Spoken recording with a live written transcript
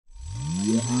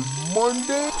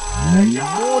Monday.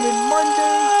 Morning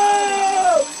Monday.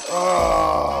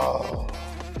 Oh,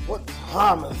 what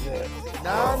time is it?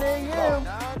 9 a.m.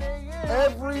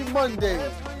 Every Monday.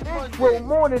 Intro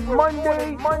Morning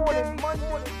Monday.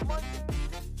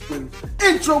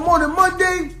 Intro Morning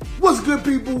Monday. What's good,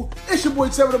 people? It's your boy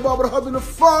Terry the Barber, the husband, the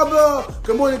father.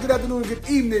 Good morning, good afternoon, good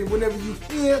evening, whenever you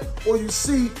hear or you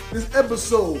see this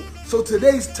episode. So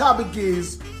today's topic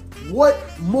is what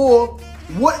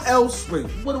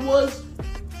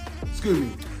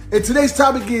And today's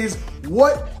topic is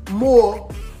what more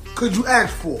could you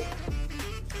ask for?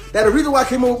 Now, the reason why I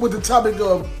came up with the topic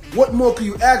of what more could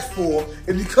you ask for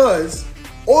is because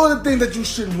all of the things that you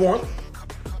should want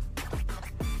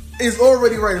is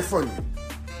already right in front of you.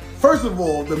 First of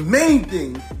all, the main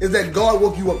thing is that God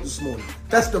woke you up this morning.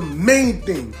 That's the main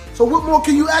thing. So what more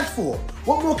can you ask for?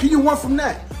 What more can you want from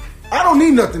that? I don't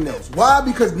need nothing else. Why?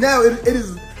 Because now it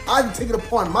is, I've taken it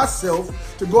upon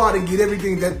myself to go out and get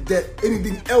everything that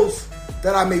anything else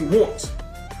that I may want.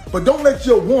 But don't let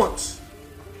your wants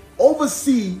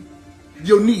oversee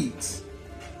your needs.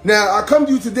 Now, I come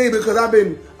to you today because I've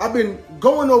been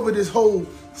going over this whole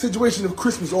situation of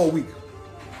Christmas all week.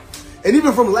 And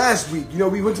even from last week,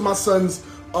 we went to my son's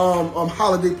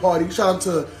holiday party. Shout out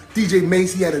to DJ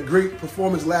Mace. He had a great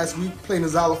performance last week, playing the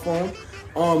xylophone,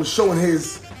 showing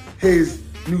his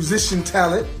musician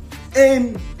talent.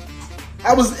 And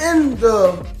I was in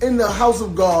the house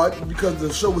of God because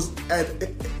the show was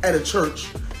at a church.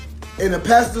 And the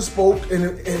pastor spoke,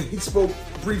 and he spoke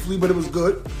briefly, but it was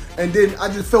good. And then I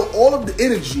just felt all of the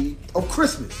energy of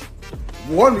Christmas.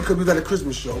 One, because we was at a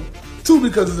Christmas show. Two,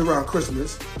 because it's around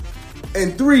Christmas.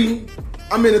 And three,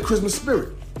 I'm in the Christmas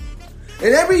spirit.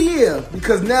 And every year,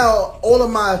 because now all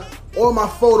of my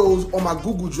photos on my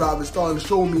Google Drive is starting to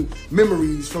show me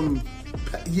memories from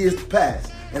years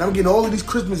past. And I'm getting all of these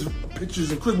Christmas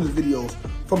pictures and Christmas videos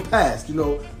from past,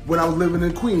 when I was living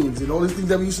in Queens and all these things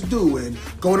that we used to do and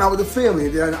going out with the family.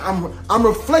 And I'm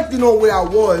reflecting on where I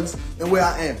was and where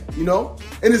I am,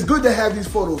 And it's good to have these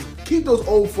photos. Keep those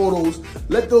old photos.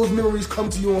 Let those memories come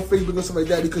to you on Facebook and stuff like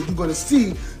that, because you're going to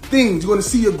see things. You're going to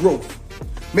see your growth.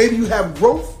 Maybe you have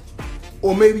growth,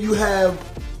 or maybe you have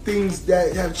things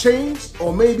that have changed,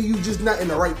 or maybe you're just not in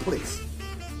the right place.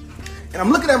 And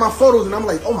I'm looking at my photos and I'm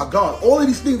like, oh my God, all of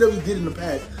these things that we did in the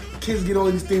past. Kids getting all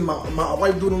these things, my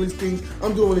wife doing all these things,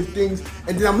 I'm doing all these things.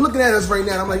 And then I'm looking at us right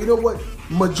now and I'm like, you know what?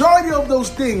 Majority of those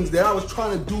things that I was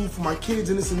trying to do for my kids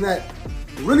and this and that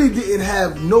really didn't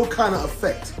have no kind of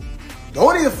effect. The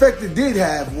only effect it did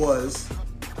have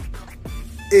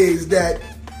is that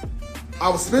I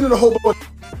was spending a whole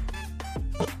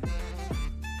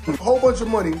bunch of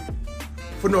money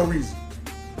for no reason.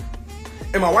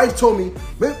 And my wife told me,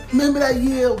 remember that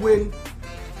year when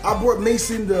I brought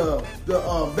Mason the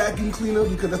vacuum cleaner,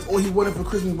 because that's all he wanted for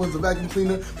Christmas was the vacuum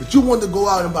cleaner. But you wanted to go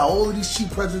out and buy all of these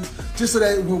cheap presents just so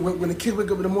that when the kids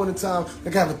wake up in the morning time, they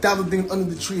can have 1,000 things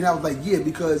under the tree. And I was like, yeah,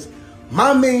 because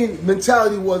my main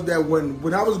mentality was that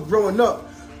when I was growing up,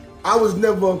 I was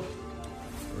never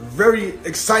very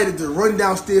excited to run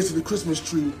downstairs to the Christmas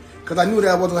tree because I knew that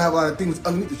I wasn't gonna have a lot of things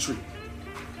underneath the tree.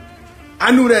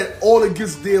 I knew that all the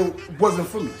gifts there wasn't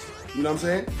for me. You know what I'm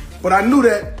saying? But I knew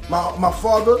that my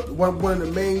father, one of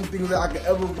the main things that I could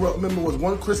ever remember was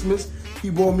one Christmas,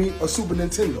 he bought me a Super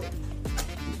Nintendo.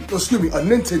 Excuse me, a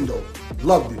Nintendo.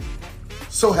 Loved it.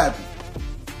 So happy.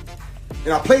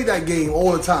 And I played that game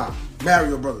all the time,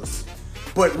 Mario Brothers.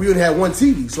 But we only had one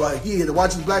TV, so he had to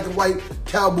watch his black and white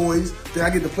Cowboys. Then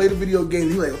I get to play the video game.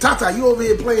 He's like, Tata, you over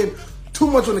here playing too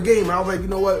much on the game. And I was like, you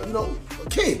know what? A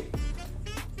kid.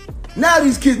 Now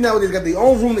these kids nowadays got their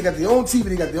own room, they got their own TV,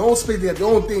 they got their own space, they got their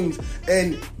own things,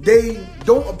 and they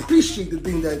don't appreciate the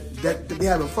thing that they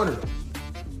have in front of them.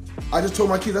 I just told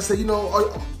my kids, I said,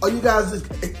 are you guys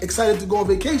excited to go on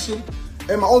vacation?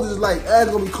 And my oldest is like,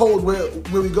 it's gonna be cold, where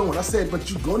we going? I said,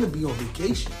 but you're gonna be on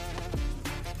vacation.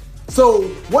 So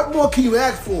what more can you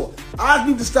ask for? I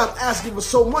need to stop asking for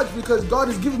so much because God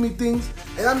is giving me things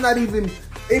and I'm not even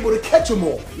able to catch them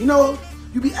all,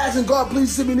 You be asking God, please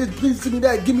send me this, please send me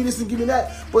that, give me this and give me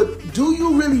that. But do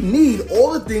you really need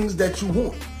all the things that you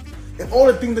want and all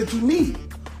the things that you need?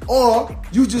 Or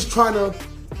you just trying to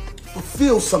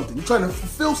fulfill something? You're trying to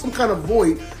fulfill some kind of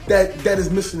void that is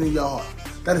missing in your heart,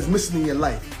 that is missing in your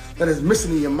life, that is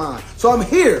missing in your mind. So I'm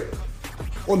here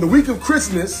on the week of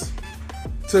Christmas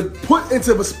to put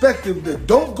into perspective that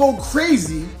don't go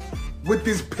crazy with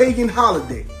this pagan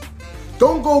holiday.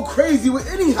 Don't go crazy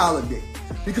with any holiday.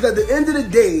 Because at the end of the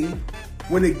day,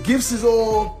 when the gifts is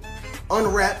all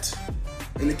unwrapped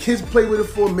and the kids play with it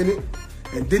for a minute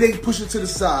and then they push it to the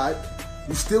side,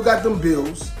 you still got them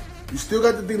bills, you still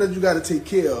got the thing that you got to take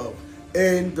care of,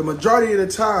 And the majority of the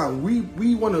time,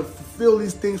 we want to fulfill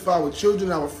these things for our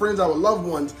children, our friends, our loved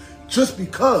ones, just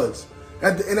because.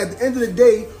 At the end of the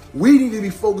day, we need to be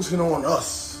focusing on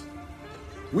us.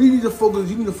 You need to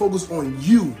focus on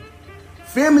you.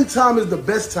 Family time is the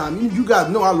best time. You guys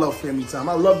know I love family time.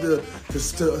 I love to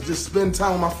just spend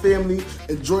time with my family,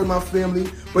 enjoy my family.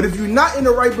 But if you're not in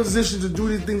the right position to do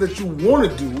these things that you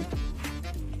want to do,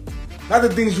 not the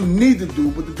things you need to do,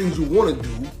 but the things you want to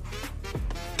do,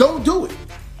 don't do it.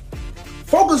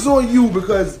 Focus on you,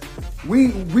 because we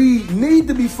need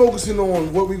to be focusing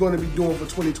on what we're going to be doing for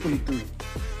 2023.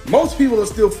 Most people are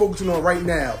still focusing on right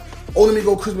now. Oh, let me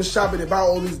go Christmas shopping and buy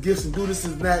all these gifts and do this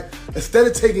and that, instead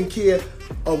of taking care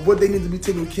of what they need to be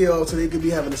taken care of so they can be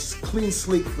having a clean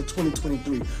slate for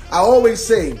 2023. I always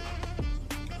say,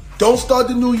 don't start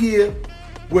the new year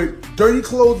with dirty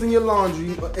clothes in your laundry,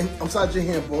 inside your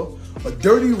hamper, a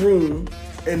dirty room,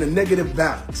 and a negative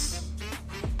balance.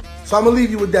 So I'm going to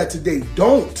leave you with that today.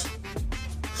 Don't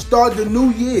start the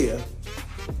new year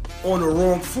on the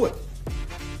wrong foot.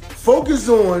 Focus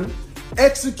on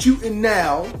executing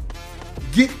now.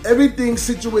 Get everything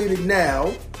situated now.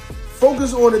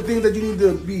 Focus on the things that you need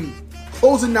to be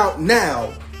closing out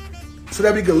now so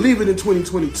that we can leave it in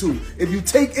 2022. If you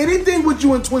take anything with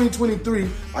you in 2023,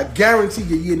 I guarantee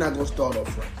your year not going to start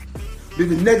off right. Leave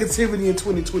the negativity in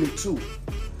 2022.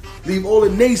 Leave all the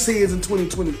naysayers in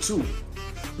 2022.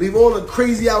 Leave all the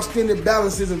crazy outstanding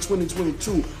balances in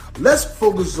 2022. Let's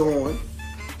focus on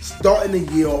starting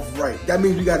the year off right. That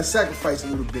means we got to sacrifice a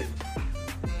little bit.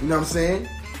 You know what I'm saying?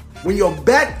 When your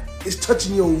back is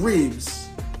touching your ribs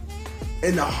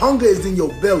and the hunger is in your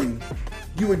belly,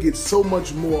 you will get so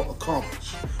much more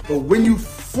accomplished. But when you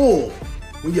full,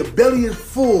 when your belly is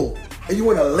full and you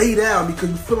want to lay down because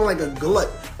you're feeling like a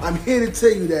glut, I'm here to tell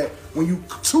you that when you're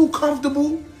too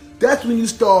comfortable, that's when you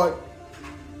start,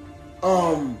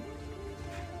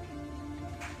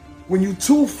 when you're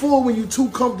too full, when you're too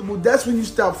comfortable, that's when you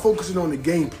start focusing on the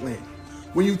game plan.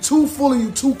 When you're too full and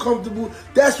you're too comfortable,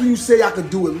 that's when you say, I could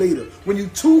do it later. When you're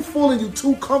too full and you're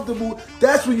too comfortable,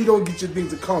 that's when you don't get your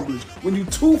things accomplished. When you're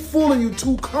too full and you're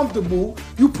too comfortable,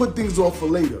 you put things off for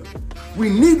later. We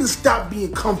need to stop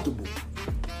being comfortable.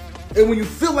 And when you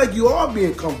feel like you are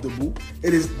being comfortable,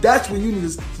 that's when you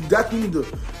need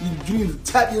to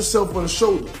tap yourself on the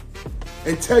shoulder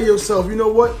and tell yourself, you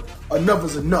know what? Enough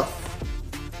is enough.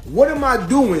 What am I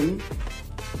doing?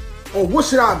 Or what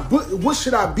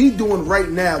should I be doing right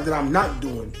now that I'm not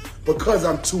doing because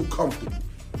I'm too comfortable?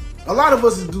 A lot of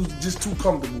us is just too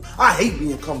comfortable. I hate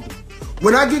being comfortable.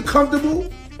 When I get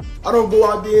comfortable, I don't go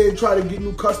out there and try to get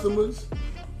new customers.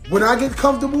 When I get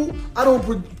comfortable, I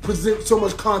don't present so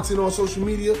much content on social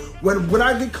media. When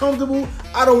I get comfortable,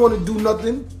 I don't want to do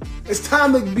nothing. It's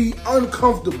time to be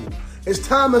uncomfortable. It's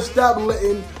time to stop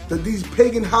letting these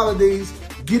pagan holidays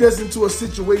get us into a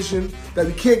situation that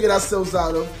we can't get ourselves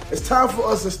out of. It's time for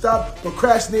us to stop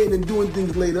procrastinating and doing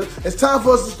things later. It's time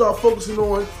for us to start focusing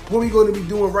on what we're going to be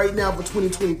doing right now for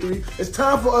 2023. It's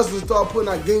time for us to start putting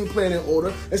our game plan in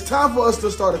order. It's time for us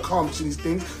to start accomplishing these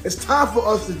things. It's time for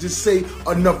us to just say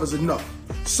enough is enough.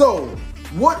 So,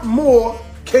 what more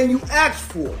can you ask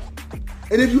for?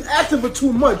 And if you asking for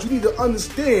too much, you need to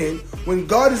understand when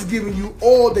God is giving you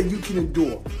all that you can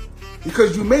endure.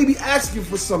 Because you may be asking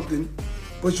for something,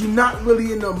 but you're not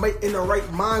really in the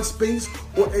right mind space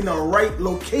or in the right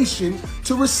location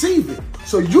to receive it.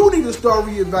 So you need to start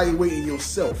reevaluating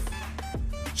yourself.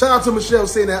 Shout out to Michelle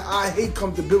saying that I hate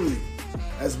comfortability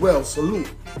as well. Salute.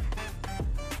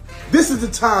 This is the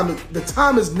time. The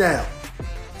time is now.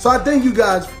 So I thank you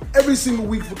guys every single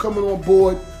week for coming on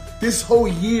board. This whole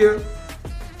year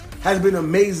has been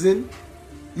amazing.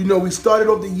 You know, we started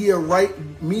off the year right.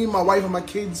 Me and my wife and my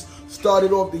kids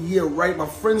started off the year right. My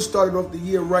friends started off the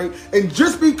year right. And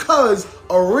just because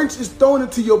a wrench is thrown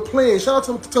into your plans, shout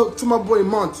out to my boy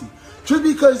Monty. Just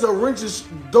because a wrench is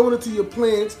thrown into your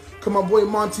plans, because my boy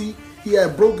Monty, he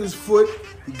had broke his foot,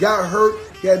 he got hurt,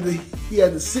 he had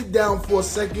to sit down for a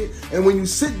second. And when you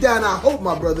sit down, I hope,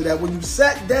 my brother, that when you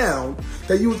sat down,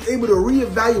 that you was able to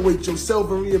reevaluate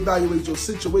yourself and reevaluate your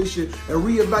situation and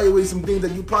reevaluate some things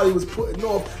that you probably was putting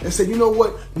off and say, you know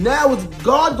what, now is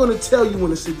God gonna tell you when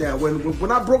to sit down.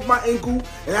 When I broke my ankle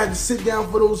and I had to sit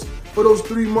down for those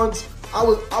 3 months, I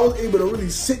was able to really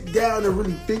sit down and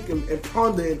really think and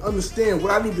ponder and understand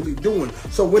what I need to be doing.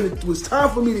 So when it was time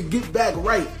for me to get back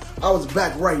right, I was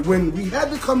back right. When we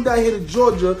had to come down here to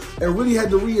Georgia and really had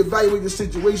to reevaluate the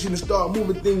situation and start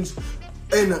moving things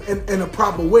in a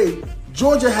proper way,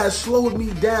 Georgia has slowed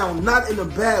me down, not in a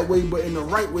bad way, but in the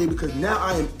right way, because now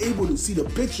I am able to see the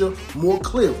picture more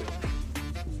clearly.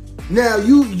 Now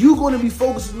you going to be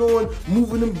focusing on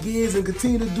moving them gears and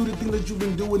continue to do the thing that you've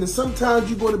been doing. And sometimes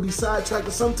you're going to be sidetracked,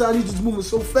 and sometimes you're just moving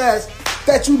so fast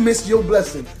that you miss your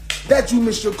blessing, that you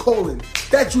miss your calling,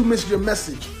 that you miss your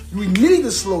message. You need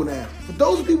to slow down. For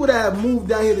those people that have moved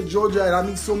down here to Georgia, and I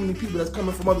meet so many people that's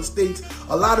coming from other states,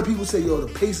 a lot of people say, yo,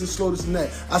 the pace is slow, this and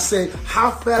that. I say,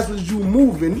 how fast was you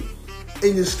moving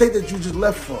in the state that you just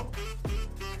left from?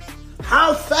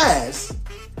 How fast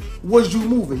was you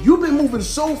moving? You've been moving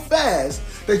so fast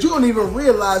that you don't even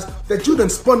realize that you done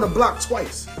spun the block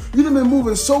twice. You done been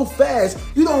moving so fast,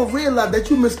 you don't realize that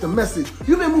you missed the message.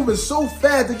 You've been moving so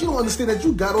fast that you don't understand that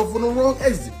you got off on the wrong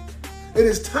exit. It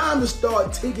is time to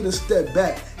start taking a step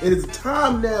back. It is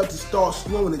time now to start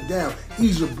slowing it down.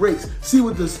 Ease your brakes. See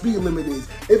what the speed limit is.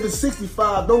 If it's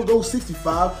 65, don't go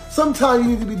 65. Sometimes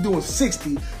you need to be doing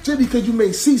 60 just because you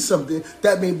may see something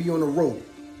that may be on the road.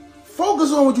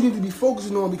 Focus on what you need to be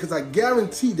focusing on, because I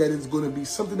guarantee that it's going to be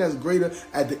something that's greater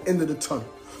at the end of the tunnel.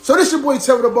 So this your boy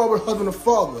Terry the Barber, husband and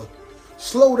father.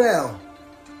 Slow down.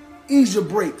 Ease your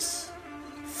brakes.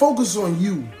 Focus on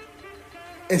you.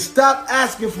 And stop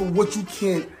asking for what you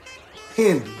can't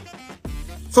handle.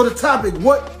 So the topic,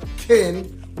 what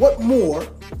more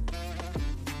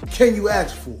can you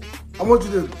ask for? I want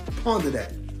you to ponder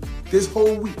that this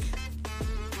whole week.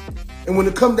 And when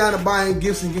it comes down to buying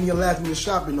gifts and getting your last minute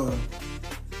shopping on them,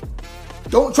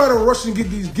 don't try to rush and get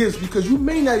these gifts, because you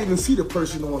may not even see the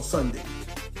person on Sunday.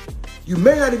 You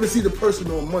may not even see the person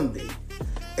on Monday.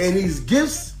 And these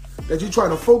gifts that you're trying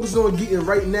to focus on getting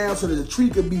right now so that the tree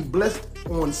could be blessed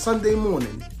on Sunday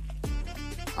morning,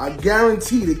 I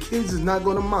guarantee the kids is not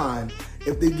going to mind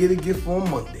if they get a gift on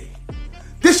Monday.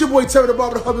 This your boy Terry the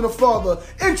Barber, the husband and father.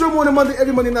 Intro morning Monday,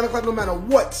 every Monday, 9 o'clock, no matter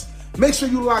what. Make sure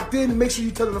you locked in. Make sure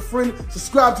you telling a friend.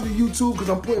 Subscribe to the YouTube, because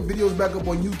I'm putting videos back up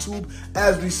on YouTube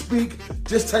as we speak.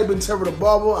 Just type in Terry the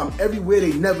Barber. I'm everywhere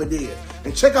they never did.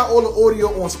 And check out all the audio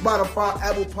on Spotify,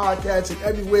 Apple Podcasts, and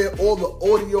everywhere all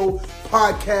the audio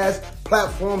podcast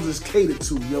platforms is catered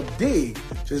to. Yo, dig.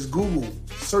 Just Google,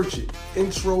 search it.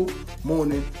 Intro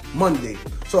Morning Monday.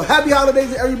 So happy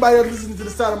holidays to everybody that's listening to the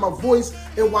sound of my voice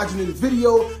and watching this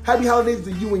video. Happy holidays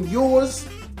to you and yours.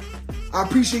 I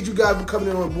appreciate you guys for coming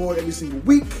in on board every single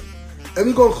week. And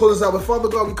we're going to close this out. But Father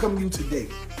God, we come to you today.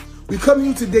 We come to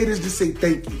you today to just say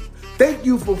thank you. Thank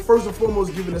you for first and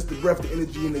foremost giving us the breath, the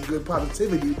energy, and the good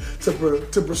positivity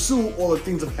to pursue all the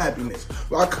things of happiness.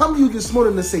 Well, I come to you this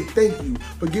morning to say thank you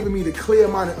for giving me the clear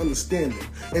mind and understanding.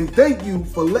 And thank you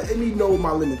for letting me know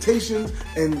my limitations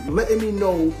and letting me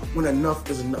know when enough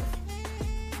is enough.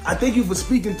 I thank you for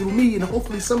speaking through me, and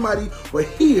hopefully somebody will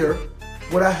hear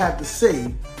what I have to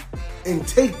say and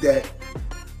take that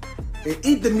and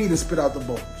eat the meat and spit out the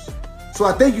bones. So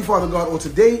I thank you, Father God, on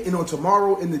today and on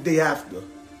tomorrow and the day after,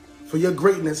 for your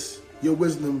greatness, your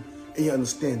wisdom, and your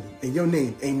understanding. In your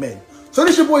name, amen. So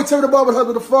this your boy Terry the Barber,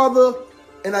 husband and father,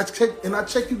 and I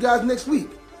check you guys next week.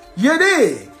 You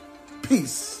dig?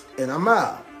 Peace, and I'm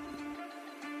out.